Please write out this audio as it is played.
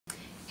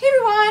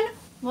everyone,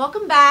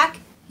 welcome back.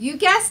 You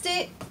guessed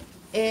it,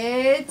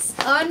 it's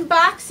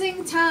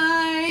unboxing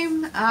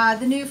time.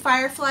 The new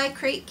Firefly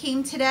Crate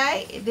came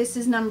today. This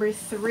is number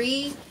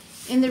 3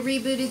 in the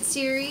rebooted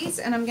series,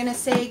 and I'm gonna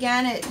say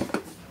again, it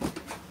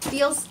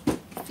feels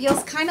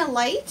kind of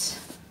light,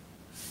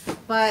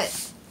 but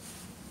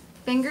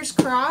fingers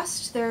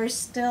crossed there's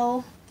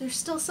still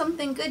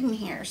something good in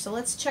here. So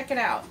let's check it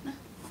out.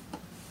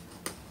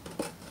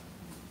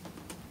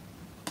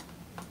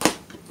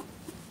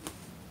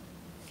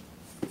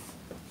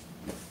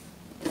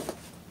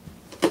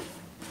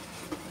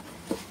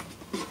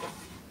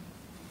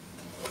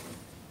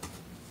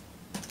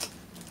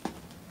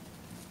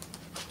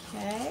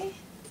 Okay.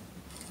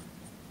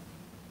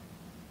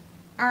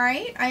 All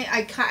right.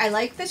 I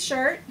like the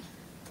shirt.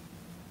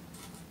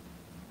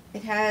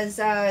 It has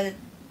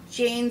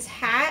Jane's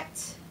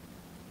hat.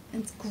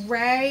 It's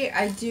gray.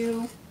 I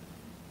do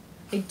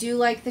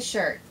like the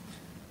shirt.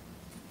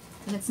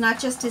 And it's not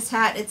just his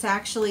hat. It's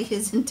actually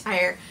his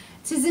entire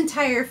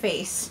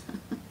face.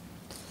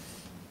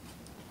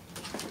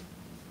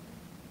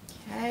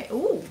 Okay.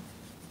 Ooh,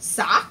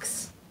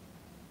 socks.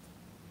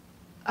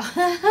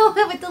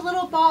 With the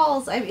little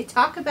balls. I mean,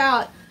 talk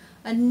about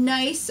a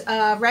nice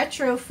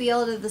retro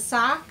feel to the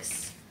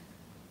socks.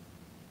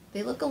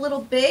 They look a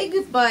little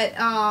big, but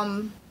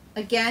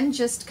again,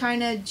 just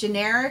kind of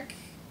generic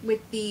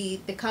with the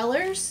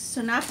colors.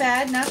 So not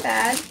bad, not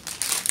bad.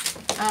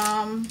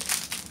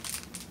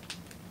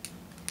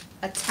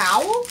 A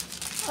towel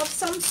of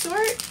some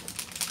sort.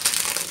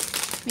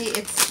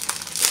 Maybe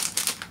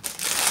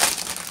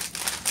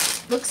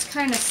looks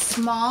kind of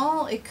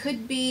small. It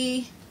could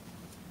be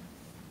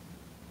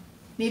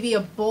maybe a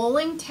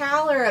bowling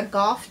towel or a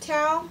golf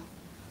towel.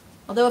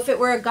 Although if it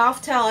were a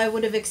golf towel, I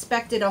would have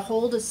expected a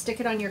hole to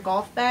stick it on your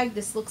golf bag.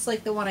 This looks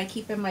like the one I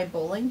keep in my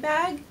bowling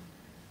bag.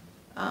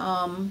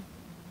 So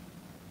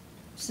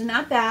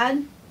not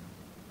bad.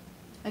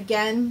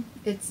 Again,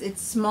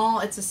 it's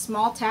small. It's a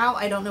small towel.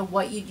 I don't know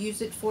what you'd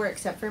use it for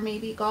except for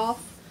maybe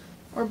golf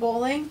or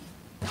bowling.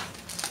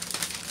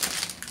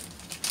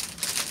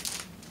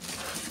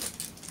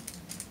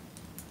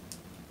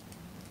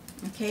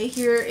 Okay,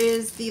 here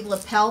is the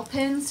lapel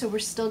pin, so we're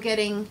still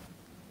getting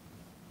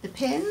the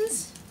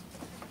pins.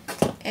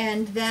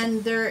 And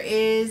then there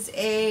is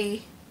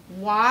a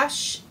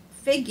wash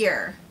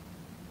figure.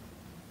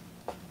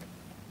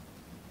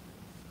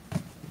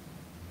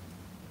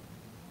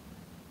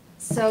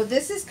 So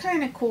this is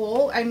kind of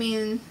cool. I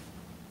mean,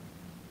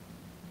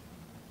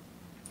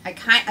 I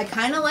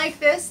kind of like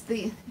this.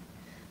 The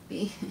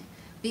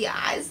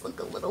eyes look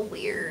a little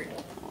weird.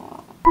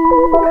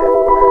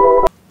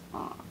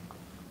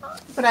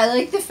 But I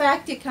like the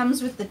fact it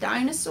comes with the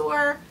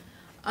dinosaur.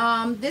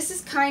 This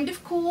is kind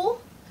of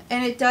cool,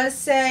 and it does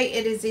say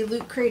it is a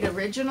Loot Crate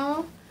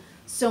original.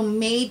 So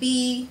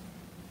maybe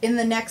in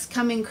the next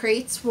coming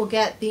crates we'll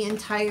get the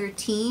entire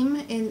team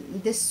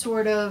in this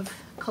sort of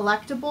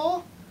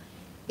collectible.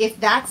 If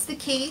that's the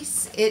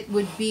case, it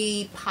would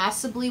be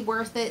possibly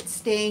worth it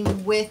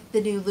staying with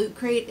the new Loot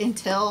Crate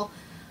until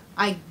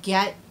I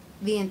get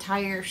the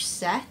entire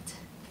set.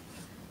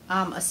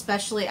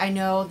 Especially, I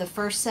know the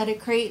first set of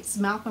crates,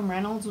 Malcolm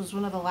Reynolds was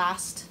one of the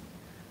last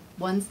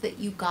ones that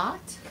you got.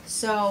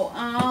 So,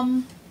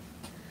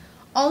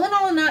 all in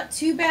all, not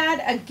too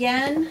bad.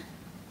 Again,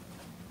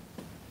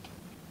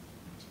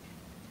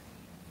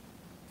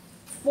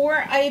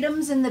 4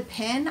 items in the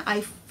pin.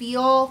 I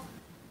feel,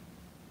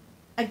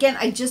 again,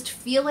 I just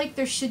feel like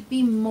there should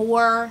be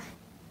more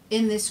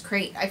in this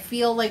crate. I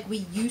feel like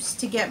we used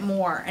to get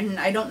more, and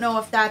I don't know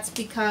if that's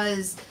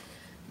because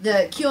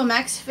the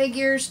QMX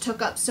figures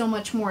took up so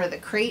much more of the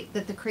crate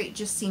that the crate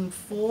just seemed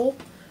full.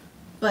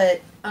 But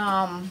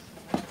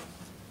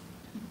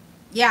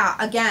yeah,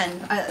 again,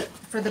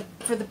 for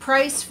the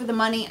price, for the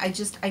money, I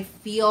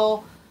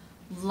feel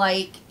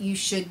like you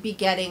should be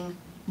getting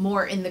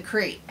more in the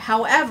crate.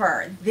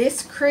 However,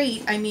 this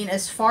crate, I mean,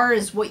 as far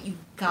as what you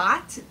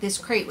got, this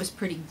crate was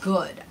pretty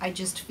good. I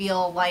just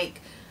feel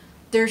like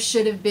there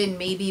should have been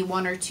maybe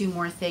 1 or 2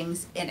 more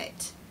things in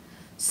it.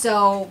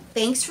 So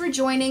thanks for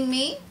joining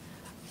me.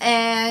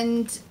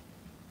 And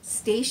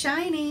stay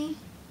shiny.